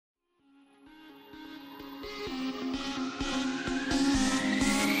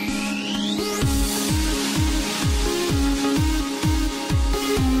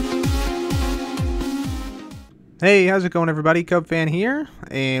Hey, how's it going everybody? Cubfan here,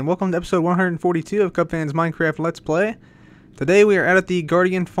 and welcome to episode 142 of Cubfan's Minecraft Let's Play. Today we are out at the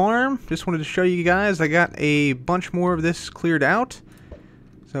Guardian Farm. Just wanted to show you guys, I got a bunch more of this cleared out.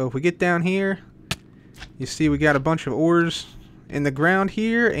 So if we get down here, you see we got a bunch of ores in the ground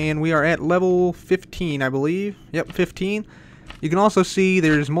here, and we are at level 15, I believe. Yep, 15. You can also see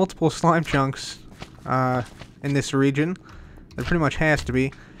there's multiple slime chunks in this region. There pretty much has to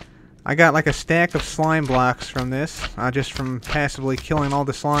be. I got like a stack of slime blocks from this, just from passively killing all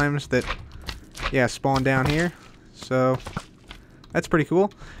the slimes that, spawn down here. So, that's pretty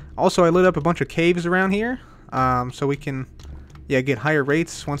cool. Also, I lit up a bunch of caves around here, so we can, get higher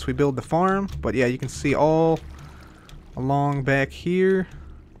rates once we build the farm. But yeah, you can see all along back here.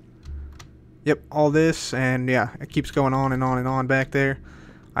 Yep, all this, and yeah, it keeps going on and on and on back there.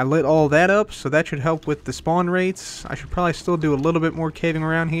 I lit all that up, so that should help with the spawn rates. I should probably still do a little bit more caving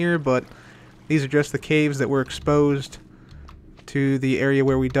around here, but these are just the caves that were exposed to the area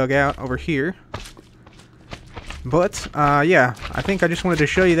where we dug out over here. But, yeah, I think I just wanted to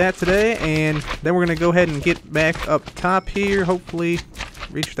show you that today, and then we're going to go ahead and get back up top here, hopefully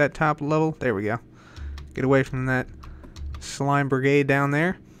reach that top level. There we go. Get away from that slime brigade down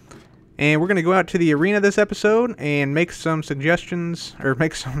there. And we're going to go out to the arena this episode and make some suggestions,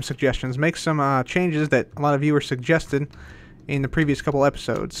 make some changes that a lot of you were suggested in the previous couple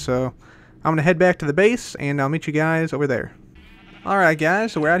episodes. So I'm going to head back to the base and I'll meet you guys over there. Alright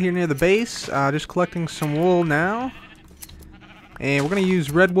guys, so we're out here near the base, just collecting some wool now. And we're going to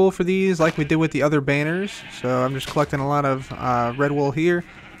use red wool for these like we did with the other banners. So I'm just collecting a lot of red wool here.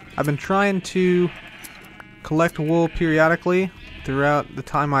 I've been trying to collect wool periodically throughout the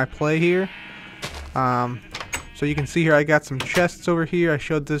time I play here. So you can see here I got some chests over here. I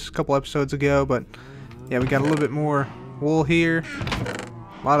showed this a couple episodes ago, but yeah, we got a little bit more wool here.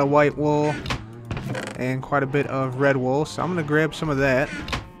 A lot of white wool and quite a bit of red wool. So I'm going to grab some of that.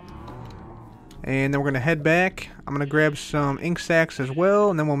 And then we're going to head back. I'm going to grab some ink sacks as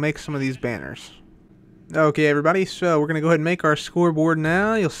well, and then we'll make some of these banners. Okay everybody, so we're going to go ahead and make our scoreboard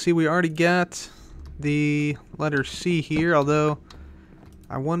now. You'll see we already got the letter C here, although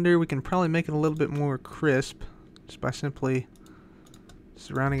I wonder we can probably make it a little bit more crisp just by simply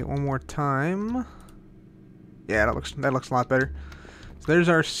surrounding it one more time. Yeah, that looks a lot better. So there's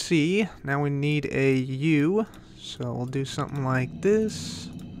our C. Now we need a U, so we'll do something like this,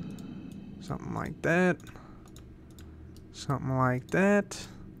 something like that, something like that,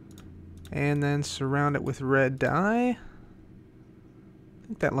 and then surround it with red dye. I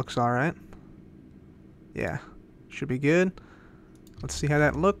think that looks alright. Yeah, should be good. Let's see how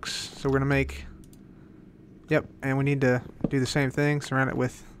that looks. So we're going to make... Yep, and we need to do the same thing. Surround it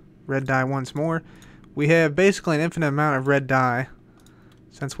with red dye once more. We have basically an infinite amount of red dye,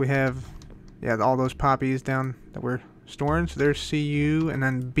 since we have, all those poppies down that we're storing. So there's CU and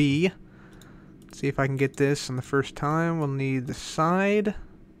then B. Let's see if I can get this on the first time. We'll need the side.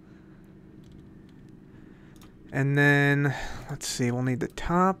 And then, let's see, we'll need the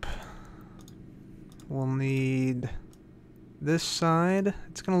top. We'll need this side.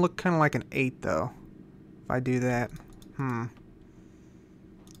 It's going to look kind of like an 8 though, if I do that. I'll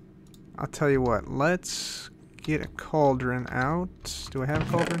tell you what, let's get a cauldron out. Do I have a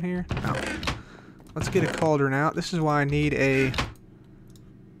cauldron here? No. Let's get a cauldron out. This is why I need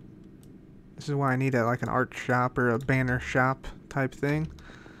like an art shop or a banner shop type thing.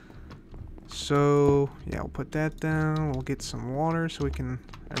 So, yeah, we'll put that down. We'll get some water so we can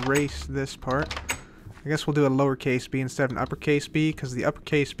erase this part. I guess we'll do a lowercase b instead of an uppercase b, because the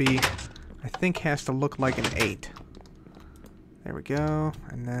uppercase b, I think, has to look like an 8. There we go.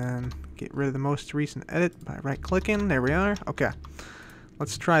 And then get rid of the most recent edit by right-clicking. There we are. Okay.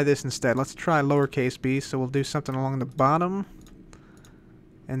 Let's try this instead. Let's try lowercase b, so we'll do something along the bottom.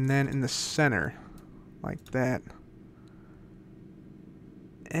 And then in the center. Like that.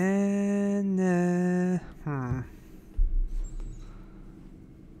 And,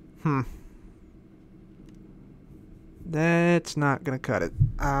 That's not gonna cut it.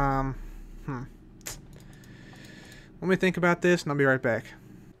 Let me think about this and I'll be right back.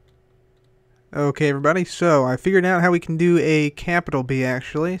 Okay everybody, so I figured out how we can do a capital B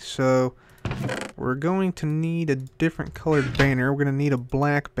actually. So we're going to need a different colored banner. We're gonna need a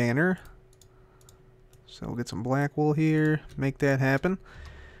black banner. So we'll get some black wool here, make that happen.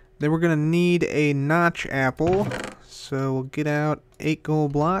 Then we're gonna need a notch apple. So we'll get out 8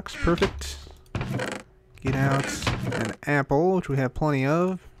 gold blocks, perfect. Get out an apple, which we have plenty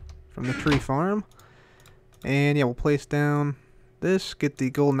of from the tree farm. And yeah, we'll place down this, get the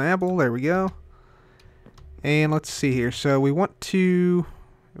golden apple, there we go. And let's see here, so we want to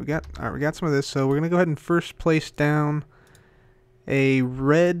We got some of this. So we're gonna go ahead and first place down a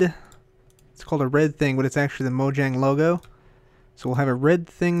red. It's called a red thing, but it's actually the Mojang logo. So we'll have a red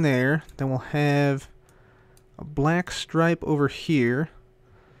thing there. Then we'll have a black stripe over here.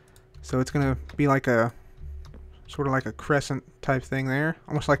 So it's gonna be like a sort of like a crescent type thing there,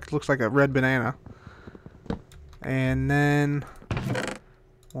 almost like, looks like a red banana. And then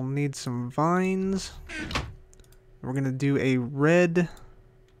we'll need some vines. We're gonna do a red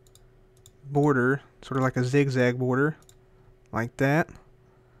border, sort of like a zigzag border, like that.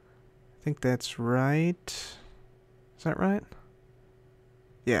 I think that's right. Is that right?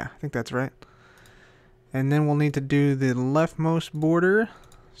 Yeah, I think that's right. And then we'll need to do the leftmost border.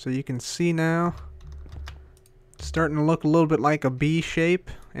 So you can see now, it's starting to look a little bit like a B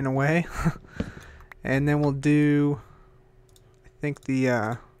shape in a way. And then we'll do, I think,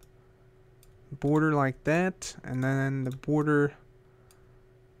 the border like that, and then the border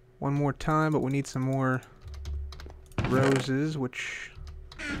one more time, but we need some more roses, which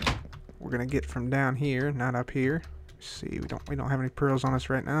we're gonna get from down here, not up here. Let's see, we don't have any pearls on us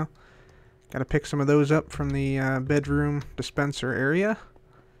right now. Gotta pick some of those up from the bedroom dispenser area.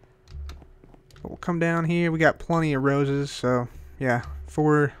 But we'll come down here. We got plenty of roses, so yeah,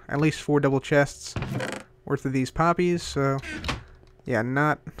 at least 4 double chests worth of these poppies. So yeah,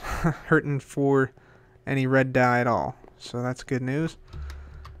 not hurting for any red dye at all. So that's good news.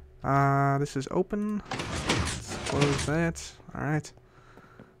 This is open. Let's close that. Alright.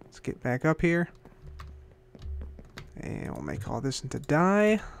 Let's get back up here. And we'll make all this into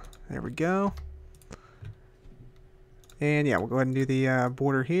dye. There we go. And yeah, we'll go ahead and do the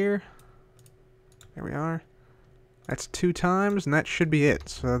border here. There we are. That's 2 times, and that should be it.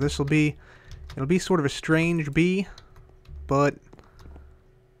 So this will be, it'll be sort of a strange bee, but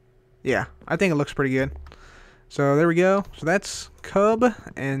yeah, I think it looks pretty good. So there we go. So that's cub,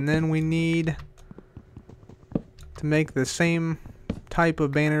 and then we need to make the same type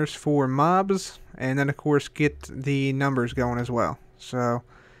of banners for mobs, and then of course get the numbers going as well. So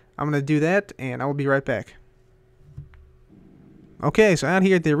I'm going to do that, and I will be right back. Okay, so out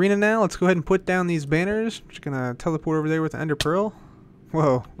here at the arena now, let's go ahead and put down these banners. Just going to teleport over there with the Ender Pearl.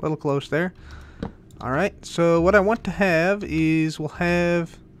 Whoa, a little close there. Alright, so what I want to have is, we'll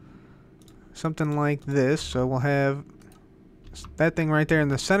have something like this. So we'll have that thing right there in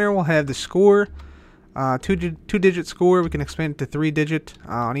the center. We'll have the score, two-digit score. We can expand it to 3-digit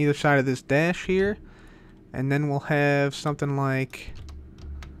on either side of this dash here. And then we'll have something like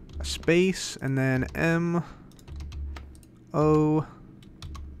a space, and then M, O,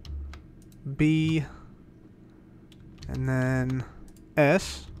 B, and then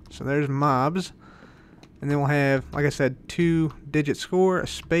S. So there's mobs. And then we'll have, like I said, 2-digit score, a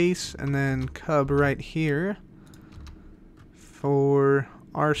space, and then cub right here for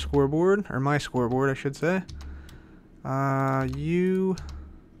our scoreboard, or my scoreboard, I should say. U,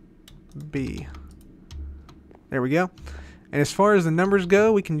 B. There we go. And as far as the numbers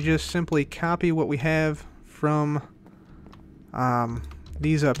go, we can just simply copy what we have from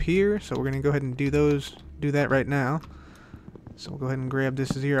these up here. So we're going to go ahead and do that right now. So we'll go ahead and grab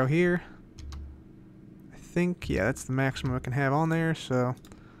this 0 here. I think, yeah, that's the maximum I can have on there. So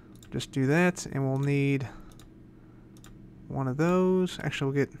just do that, and we'll need one of those.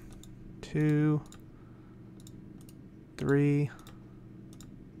 Actually, we'll get 2, 3.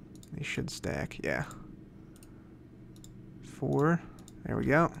 These should stack, yeah. 4. There we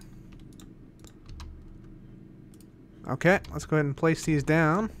go. Okay, let's go ahead and place these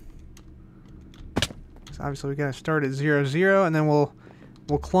down. So obviously we gotta start at 0, 0, and then we'll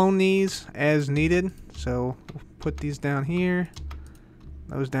clone these as needed. So we'll put these down here,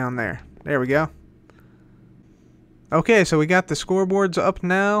 those down there. There we go. Okay, so we got the scoreboards up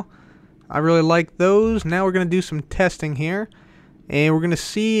now. I really like those. Now we're gonna do some testing here, and we're gonna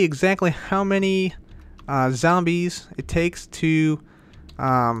see exactly how many zombies it takes to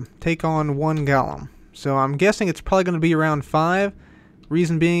take on one golem. So I'm guessing it's probably going to be around 5.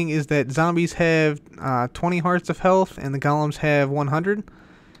 Reason being is that zombies have 20 hearts of health and the golems have 100.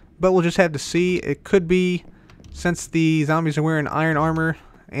 But we'll just have to see. It could be, since the zombies are wearing iron armor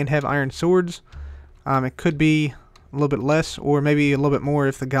and have iron swords, it could be a little bit less, or maybe a little bit more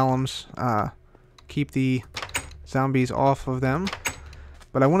if the golems keep the zombies off of them.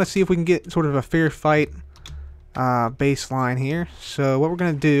 But I want to see if we can get sort of a fair fight baseline here. So what we're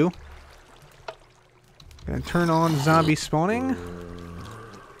going to do, going to turn on zombie spawning.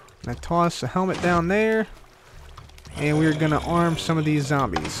 Going to toss a helmet down there, and we're going to arm some of these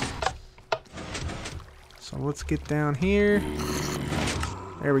zombies. So let's get down here.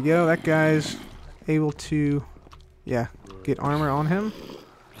 There we go. That guy's able to, yeah, get armor on him.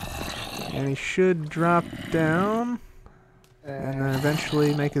 And he should drop down. And then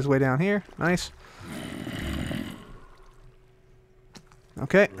eventually make his way down here. Nice.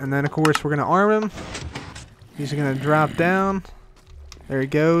 Okay, and then of course we're going to arm him. He's going to drop down. There he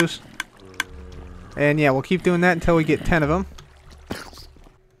goes. And yeah, we'll keep doing that until we get 10 of them.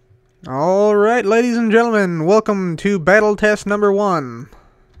 Alright, ladies and gentlemen, welcome to battle test number 1.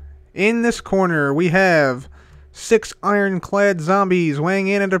 In this corner, we have 6 ironclad zombies weighing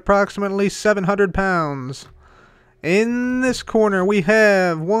in at approximately 700 pounds. In this corner, we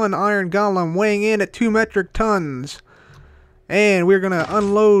have 1 iron golem weighing in at 2 metric tons. And we're going to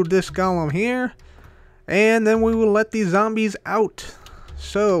unload this golem here. And then we will let these zombies out.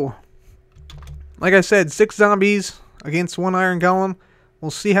 So, like I said, 6 zombies against 1 iron golem. We'll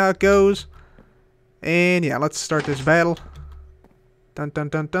see how it goes. And yeah, let's start this battle. Dun dun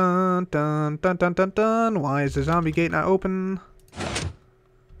dun dun dun dun dun dun dun. Why is the zombie gate not open?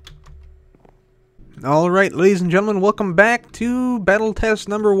 Alright, ladies and gentlemen, welcome back to battle test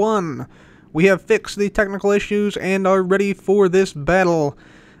number 1. We have fixed the technical issues and are ready for this battle.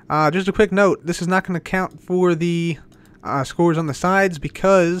 Just a quick note, this is not going to count for the scores on the sides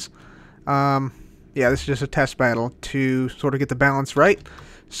because yeah, this is just a test battle to sort of get the balance right.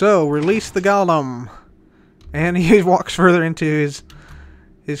 So, release the golem. And he walks further into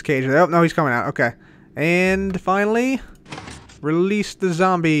his cage. Oh, no, he's coming out. Okay. And finally, release the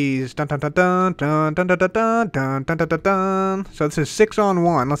zombies. Dun dun dun dun dun dun dun dun dun dun dun dun dun dun. So this is 6 on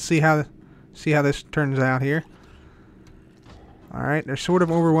 1. Let's see how this turns out here. Alright, they're sort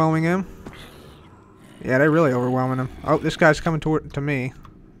of overwhelming him. Yeah, they're really overwhelming him. Oh, this guy's coming to me.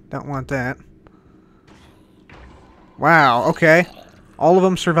 Don't want that. Wow, okay. All of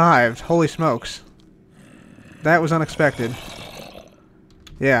them survived. Holy smokes. That was unexpected.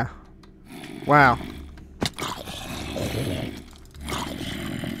 Yeah. Wow.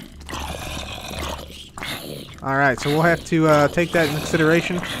 Alright, so we'll have to take that into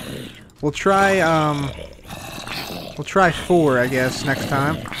consideration. We'll try 4, I guess, next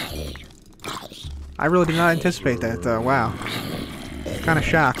time. I really did not anticipate that, though. Wow. Kind of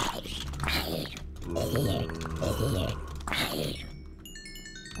shocked.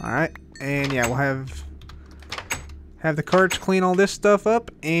 Alright, and yeah, we'll have the carts clean all this stuff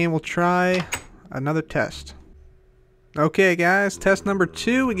up, and we'll try another test. Okay, guys, test number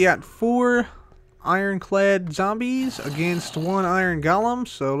 2. We got 4 ironclad zombies against 1 iron golem,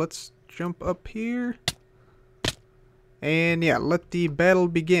 so let's jump up here. And yeah, let the battle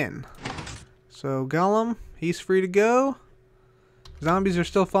begin. So, golem, he's free to go. Zombies are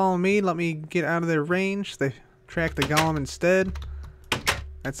still following me. Let me get out of their range. They track the golem instead.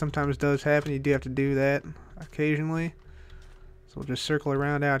 That sometimes does happen. You do have to do that occasionally. So we'll just circle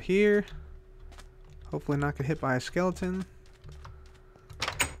around out here. Hopefully not get hit by a skeleton.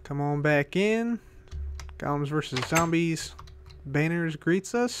 Come on back in. Golems versus zombies. Banners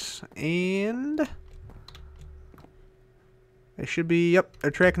greets us. And they should be, yep,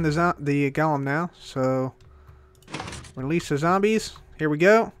 they're tracking the golem now. So release the zombies. Here we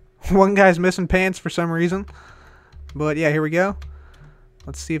go. One guy's missing pants for some reason. But yeah, here we go.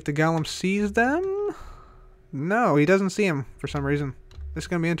 Let's see if the golem sees them. No, he doesn't see him for some reason. This is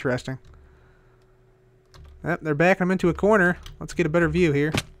going to be interesting. Yep, they're backing him into a corner. Let's get a better view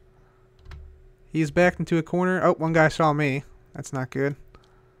here. He's backed into a corner. Oh, one guy saw me. That's not good.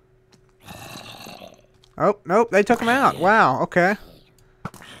 Oh, nope, they took him out. Wow, okay.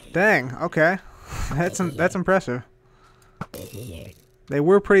 Dang, okay. That's impressive. They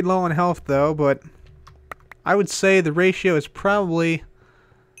were pretty low on health, though, but I would say the ratio is probably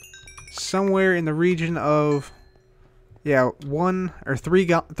somewhere in the region of, yeah, 1 or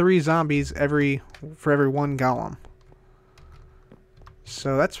 3 zombies for every 1 golem.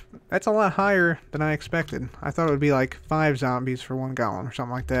 So that's a lot higher than I expected. I thought it would be like 5 zombies for 1 golem or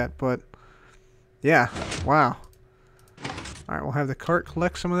something like that, but yeah, wow. Alright, we'll have the cart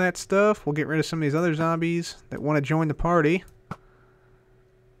collect some of that stuff. We'll get rid of some of these other zombies that want to join the party.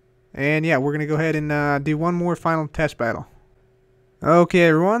 And yeah, we're going to go ahead and do one more final test battle. Okay,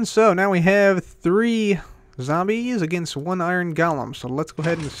 everyone, so now we have 3 zombies against 1 iron golem. So let's go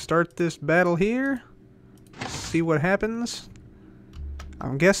ahead and start this battle here. See what happens.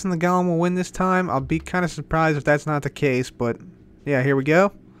 I'm guessing the golem will win this time. I'll be kind of surprised if that's not the case, but yeah, here we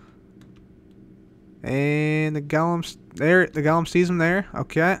go. And the golem's there. The golem sees him there.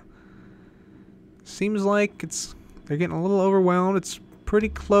 Okay. Seems like they're getting a little overwhelmed. It's pretty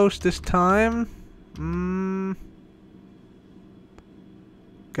close this time.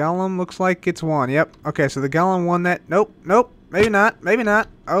 Golem looks like it's won. Yep. Okay, so the golem won that. Nope. Nope. Maybe not. Maybe not.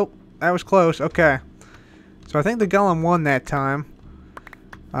 Oh, that was close. Okay. So I think the golem won that time.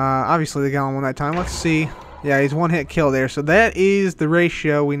 Obviously the golem won that time. Let's see. Yeah, he's one hit kill there. So that is the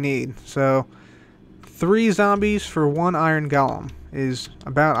ratio we need. So 3 zombies for 1 iron golem is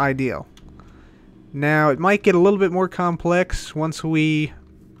about ideal. Now it might get a little bit more complex once we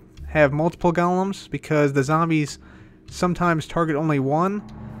have multiple golems, because the zombies sometimes target only one.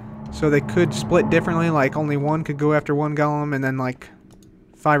 So they could split differently, like only 1 could go after 1 golem, and then like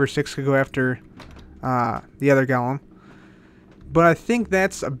 5 or 6 could go after the other golem. But I think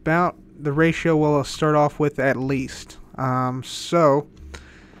that's about the ratio we'll start off with at least. So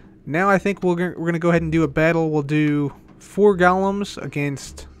now I think we're going to go ahead and do a battle. We'll do 4 golems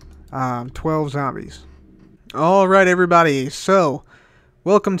against 12 zombies. Alright everybody, so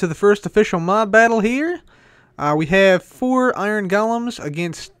welcome to the first official mob battle here. We have 4 iron golems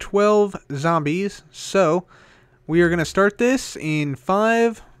against 12 zombies. So we are going to start this in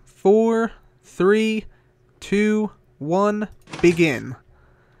 5, 4, 3, 2, 1, begin.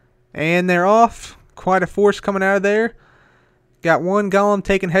 And they're off. Quite a force coming out of there. Got 1 golem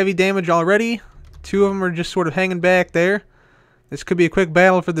taking heavy damage already. 2 of them are just sort of hanging back there. This could be a quick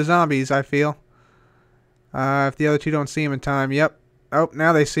battle for the zombies, I feel. If the other 2 don't see him in time. Yep. Oh,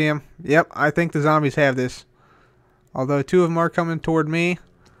 now they see him. Yep, I think the zombies have this. Although 2 of them are coming toward me.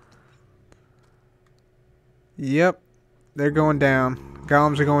 Yep. They're going down.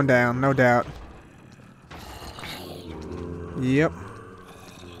 Golems are going down, no doubt. Yep.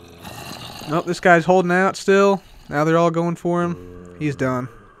 Nope, this guy's holding out still. Now they're all going for him. He's done.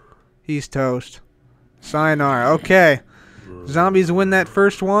 He's toast. Sayonara. Okay. Zombies win that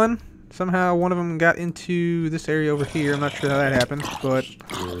first one. Somehow one of them got into this area over here. I'm not sure how that happened, but...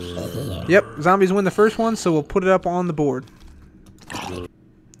 Yep, zombies win the first one, so we'll put it up on the board.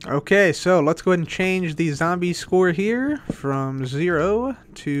 Okay, so let's go ahead and change the zombie score here from 0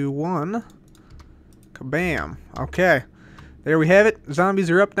 to 1. Kabam. Okay. There we have it.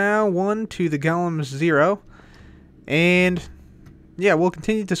 Zombies are up now. 1 to the golems 0. And yeah, we'll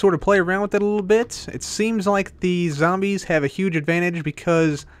continue to sort of play around with it a little bit. It seems like the zombies have a huge advantage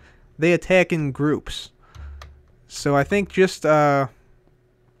because they attack in groups. So I think just that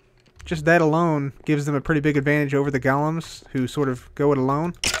alone gives them a pretty big advantage over the golems, who sort of go it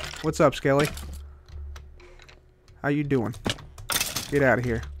alone. What's up, Skelly? How you doing? Get out of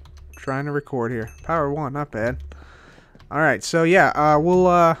here. I'm trying to record here. Power 1, not bad. Alright, so yeah,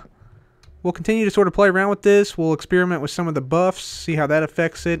 we'll continue to sort of play around with this. We'll experiment with some of the buffs, see how that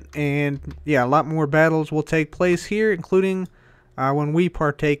affects it, and yeah, a lot more battles will take place here, including when we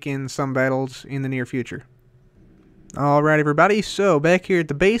partake in some battles in the near future. Alright everybody, so back here at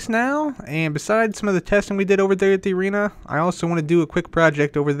the base now, and besides some of the testing we did over there at the arena, I also want to do a quick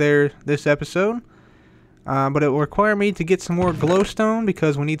project over there this episode. But it will require me to get some more glowstone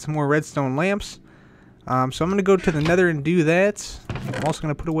because we need some more redstone lamps. So I'm going to go to the nether and do that. I'm also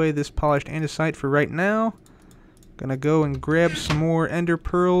going to put away this polished andesite for right now. Going to go and grab some more ender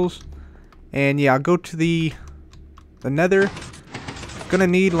pearls. And yeah, I'll go to the nether. Going to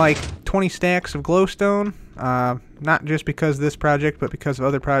need like 20 stacks of glowstone. Not just because of this project, but because of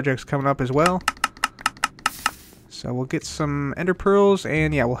other projects coming up as well. So we'll get some ender pearls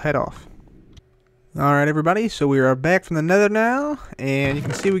and yeah, we'll head off. Alright everybody, so we are back from the nether now, and you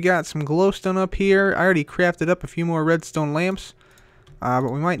can see we got some glowstone up here. I already crafted up a few more redstone lamps, but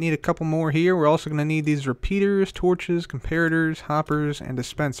we might need a couple more here. We're also going to need these repeaters, torches, comparators, hoppers, and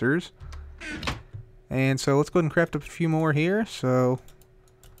dispensers. And so let's go ahead and craft up a few more here. So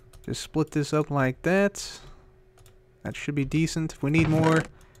just split this up like that. That should be decent. If we need more,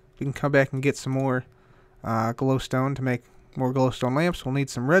 we can come back and get some more glowstone to make more glowstone lamps. We'll need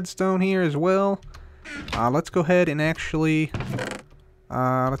some redstone here as well. Let's go ahead and actually,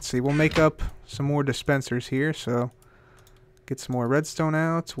 let's see, we'll make up some more dispensers here. So get some more redstone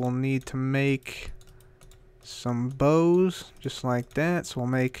out. We'll need to make some bows just like that. So we'll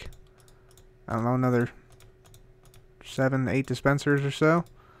make, I don't know, another 7, 8 dispensers or so.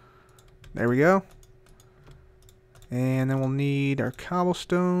 There we go. And then we'll need our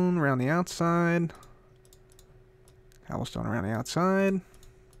cobblestone around the outside. Cobblestone around the outside.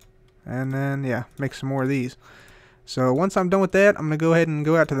 And then, yeah, make some more of these. So once I'm done with that, I'm going to go ahead and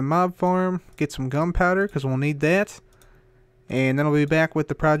go out to the mob farm, get some gunpowder, because we'll need that. And then I'll be back with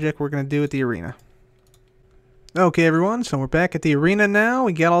the project we're going to do at the arena. Okay, everyone, so we're back at the arena now.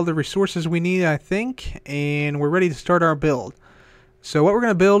 We got all the resources we need, I think, and we're ready to start our build. So what we're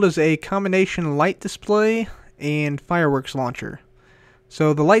going to build is a combination light display and fireworks launcher.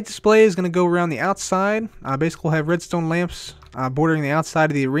 So the light display is going to go around the outside. Basically, we'll have redstone lamps bordering the outside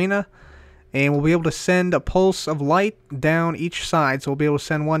of the arena. And we'll be able to send a pulse of light down each side. So we'll be able to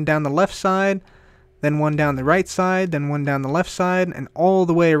send one down the left side, then one down the right side, then one down the left side, and all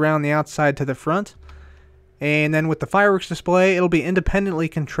the way around the outside to the front. And then with the fireworks display, it'll be independently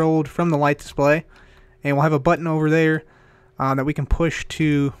controlled from the light display. And we'll have a button over there that we can push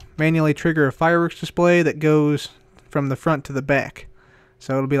to manually trigger a fireworks display that goes from the front to the back.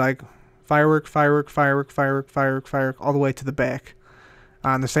 So it'll be like firework, firework, firework, firework, firework, firework, all the way to the back.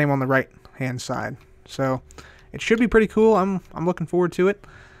 And the same on the right hand side. So it should be pretty cool. I'm looking forward to it.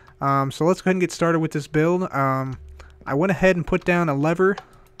 So let's go ahead and get started with this build. I went ahead and put down a lever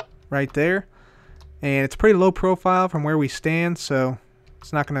right there. And it's pretty low profile from where we stand, so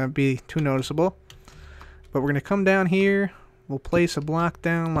it's not going to be too noticeable. But we're going to come down here. We'll place a block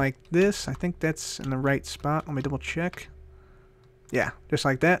down like this. I think that's in the right spot. Let me double check. Yeah, just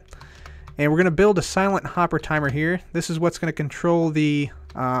like that. And we're going to build a silent hopper timer here. This is what's going to control the...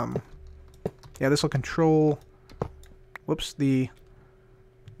 this will control... the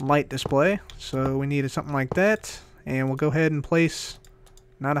light display. So we need something like that. And we'll go ahead and place...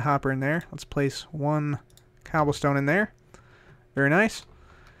 not a hopper in there. Let's place one cobblestone in there. Very nice.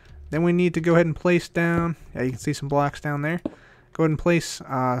 Then we need to go ahead and place down... yeah, you can see some blocks down there. Go ahead and place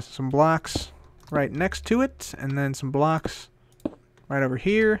some blocks right next to it. And then some blocks right over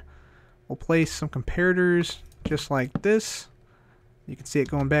here. We'll place some comparators just like this. You can see it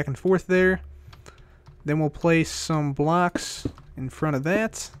going back and forth there. Then we'll place some blocks in front of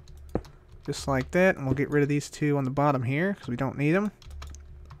that. Just like that. And we'll get rid of these two on the bottom here because we don't need them.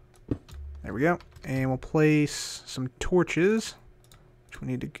 There we go. And we'll place some torches, which we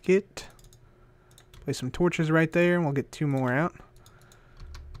need to get. Place some torches right there, and we'll get two more out.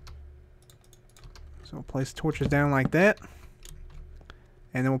 So we'll place torches down like that.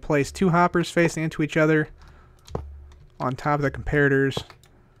 And then we'll place two hoppers facing into each other on top of the comparators,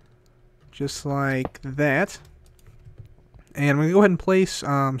 just like that. And we're going to go ahead and place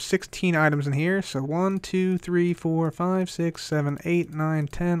 16 items in here. So 1, 2, 3, 4, 5, 6, 7, 8, 9,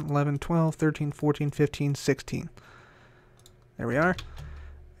 10, 11, 12, 13, 14, 15, 16. There we are.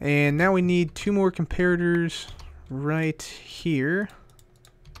 And now we need two more comparators right here.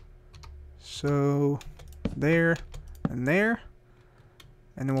 So there and there.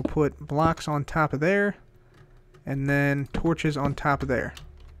 And then we'll put blocks on top of there. And then torches on top of there.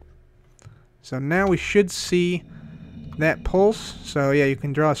 So now we should see that pulse. So yeah, you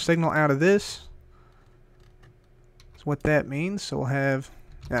can draw a signal out of this. That's what that means. So we'll have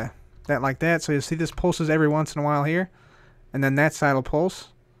that like that. So you'll see this pulses every once in a while here. And then that side will pulse.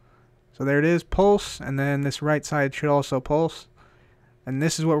 So there it is, pulse. And then this right side should also pulse. And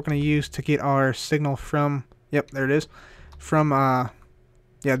this is what we're going to use to get our signal from, yep, there it is, from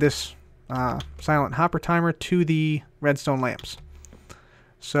this silent hopper timer to the redstone lamps.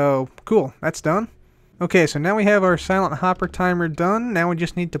 So cool, that's done. Okay, so now we have our silent hopper timer done. Now we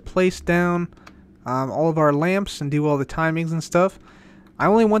just need to place down all of our lamps and do all the timings and stuff. I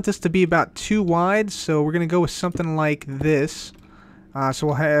only want this to be about 2 wide, so we're going to go with something like this. So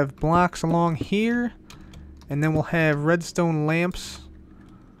we'll have blocks along here, and then we'll have redstone lamps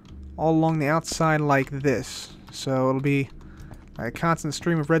all along the outside like this. So it'll be a constant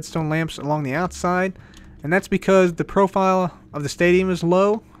stream of redstone lamps along the outside, and that's because the profile of the stadium is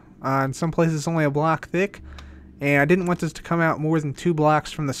low. In some places it's only a block thick, and I didn't want this to come out more than 2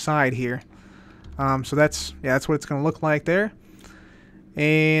 blocks from the side here. So that's what it's going to look like there.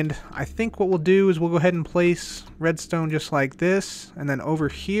 And I think what we'll do is we'll go ahead and place redstone just like this, and then over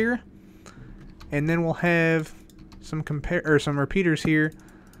here, and then we'll have some repeaters here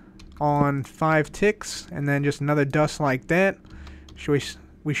on 5 ticks, and then just another dust like that.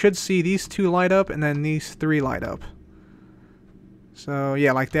 We should see these 2 light up, and then these 3 light up. So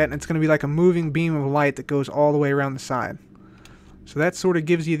yeah, like that, and it's going to be like a moving beam of light that goes all the way around the side. So that sort of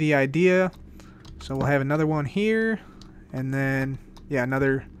gives you the idea. So we'll have another one here, and then yeah,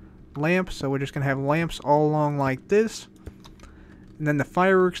 another lamp. So we're just going to have lamps all along like this. And then the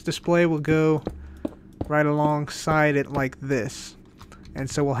fireworks display will go right alongside it like this. And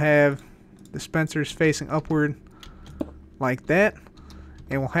so we'll have dispensers facing upward like that.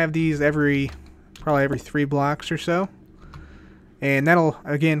 And we'll have these probably every 3 blocks or so. And that'll,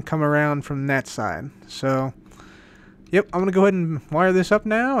 again, come around from that side. So, yep, I'm going to go ahead and wire this up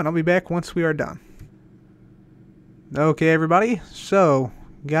now, and I'll be back once we are done. Okay, everybody, so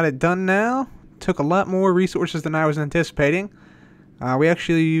got it done now. Took a lot more resources than I was anticipating. We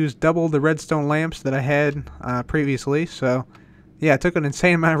actually used double the redstone lamps that I had previously. So, yeah, it took an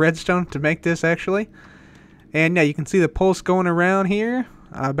insane amount of redstone to make this, actually. And, yeah, you can see the pulse going around here.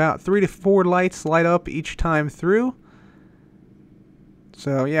 About 3 to 4 lights light up each time through.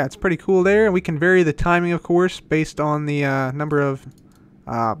 So, yeah, it's pretty cool there. We can vary the timing, of course, based on the number of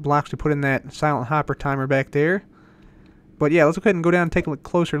blocks to put in that silent hopper timer back there. But yeah, let's go ahead and go down and take a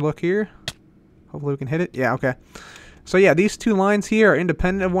closer look here. Hopefully we can hit it. Yeah, okay. So yeah, these two lines here are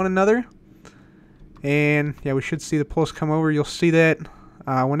independent of one another. And yeah, we should see the pulse come over. You'll see that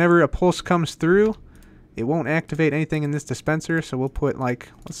whenever a pulse comes through, it won't activate anything in this dispenser. So we'll put like,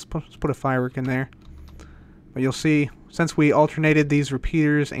 let's put a firework in there. But you'll see, since we alternated these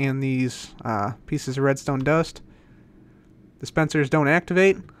repeaters and these pieces of redstone dust, dispensers don't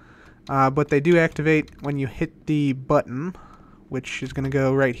activate. But they do activate when you hit the button, which is going to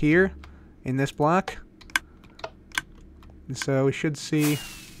go right here in this block. And so we should see,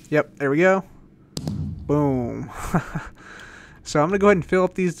 yep, there we go. Boom. So I'm going to go ahead and fill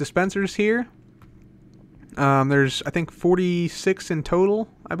up these dispensers here. There's, I think, 46 in total,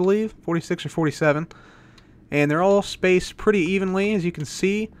 I believe. 46 or 47. And they're all spaced pretty evenly, as you can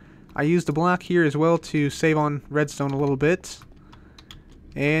see. I used the block here as well to save on redstone a little bit.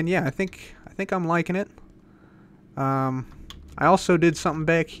 And yeah, I think I'm liking it. I also did something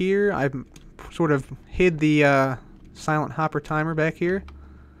back here. I sort of hid the silent hopper timer back here.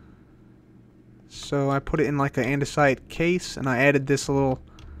 So I put it in like an andesite case, and I added this little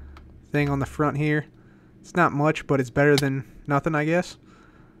thing on the front here. It's not much, but it's better than nothing, I guess.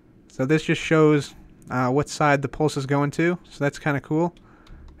 So this just shows what side the pulse is going to. So that's kind of cool,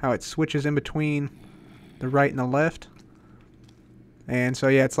 how it switches in between the right and the left. And so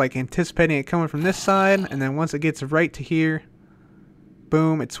yeah, it's like anticipating it coming from this side, and then once it gets right to here,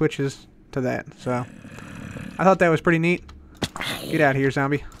 boom, it switches to that. So I thought that was pretty neat. Get out of here,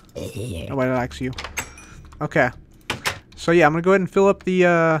 zombie. Nobody likes you. Okay. So yeah, I'm going to go ahead and fill up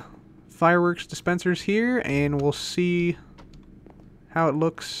the fireworks dispensers here, and we'll see how it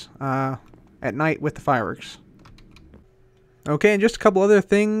looks at night with the fireworks. Okay, and just a couple other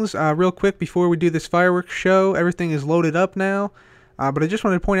things real quick before we do this fireworks show. Everything is loaded up now. But I just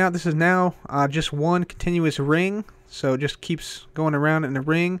wanted to point out this is now just one continuous ring. So it just keeps going around in a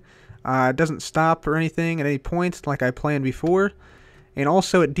ring. It doesn't stop or anything at any point like I planned before. And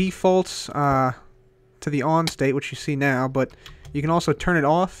also it defaults to the on state, which you see now. But you can also turn it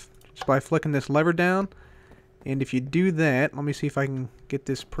off just by flicking this lever down. And if you do that, let me see if I can get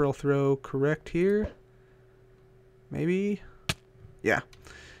this pearl throw correct here. Maybe. Yeah.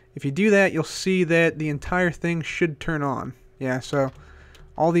 If you do that, you'll see that the entire thing should turn on. Yeah, so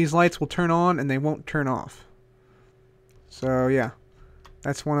all these lights will turn on and they won't turn off. So yeah,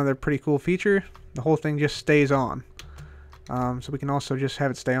 that's one other pretty cool feature. The whole thing just stays on. So we can also just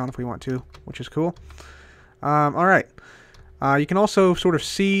have it stay on if we want to, which is cool. Alright, you can also sort of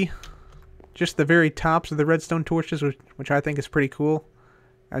see just the very tops of the redstone torches, which I think is pretty cool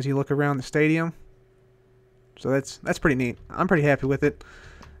as you look around the stadium. So that's pretty neat. I'm pretty happy with it.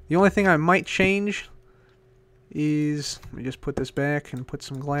 The only thing I might change is, let me just put this back and put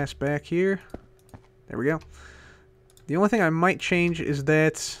some glass back here. There we go. The only thing I might change is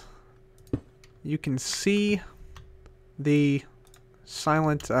that you can see the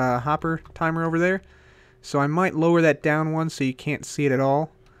silent hopper timer over there. So I might lower that down one so you can't see it at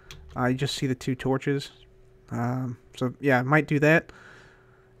all. You just see the two torches. So yeah, I might do that.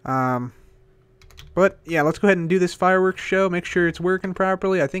 But yeah, let's go ahead and do this fireworks show. Make sure it's working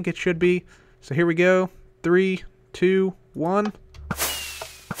properly. I think it should be. So here we go. 3, 2, 1.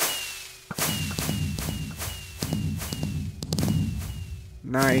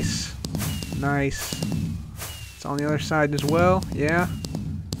 Nice. Nice. It's on the other side as well. Yeah.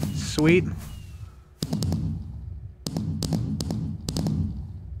 Sweet.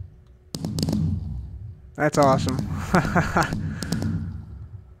 That's awesome.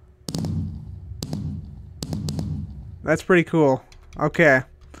 That's pretty cool. Okay.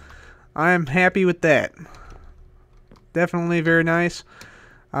 I am happy with that. Definitely very nice.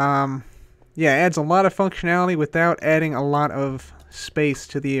 Yeah, it adds a lot of functionality without adding a lot of space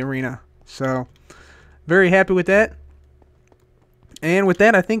to the arena. So, very happy with that. And with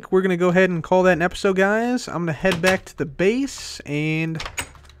that, I think we're going to go ahead and call that an episode, guys. I'm going to head back to the base, and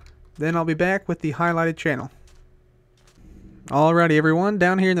then I'll be back with the highlighted channel. Alrighty, everyone,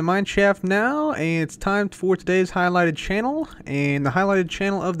 down here in the mine shaft now, and it's time for today's highlighted channel. And the highlighted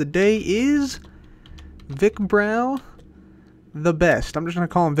channel of the day is VicBrow the Best. I'm just going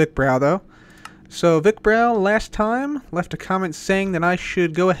to call him VicBrow, though. So VicBrow last time left a comment saying that I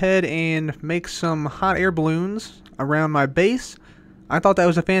should go ahead and make some hot air balloons around my base. I thought that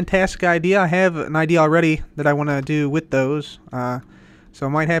was a fantastic idea. I have an idea already that I want to do with those. So it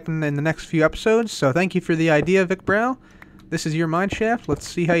might happen in the next few episodes. So thank you for the idea, VicBrow. This is your mineshaft. Let's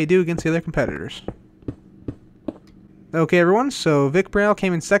see how you do against the other competitors. Okay, everyone. So VicBrow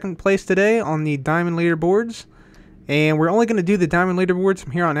came in second place today on the diamond leaderboards. And we're only going to do the diamond leaderboards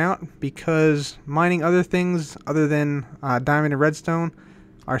from here on out because mining other things other than diamond and redstone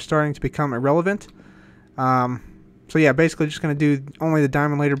are starting to become irrelevant. So yeah, basically just going to do only the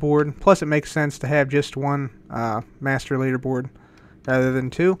diamond leaderboard. Plus it makes sense to have just one master leaderboard rather than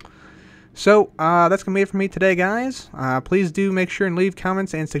two. So that's going to be it for me today, guys. Please do make sure and leave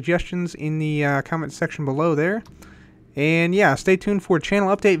comments and suggestions in the comment section below there. And yeah, stay tuned for a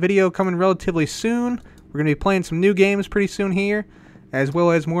channel update video coming relatively soon. We're going to be playing some new games pretty soon here, as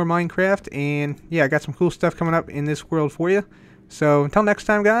well as more Minecraft. And yeah, I got some cool stuff coming up in this world for you. So until next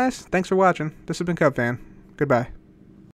time, guys, thanks for watching. This has been CubFan. Goodbye.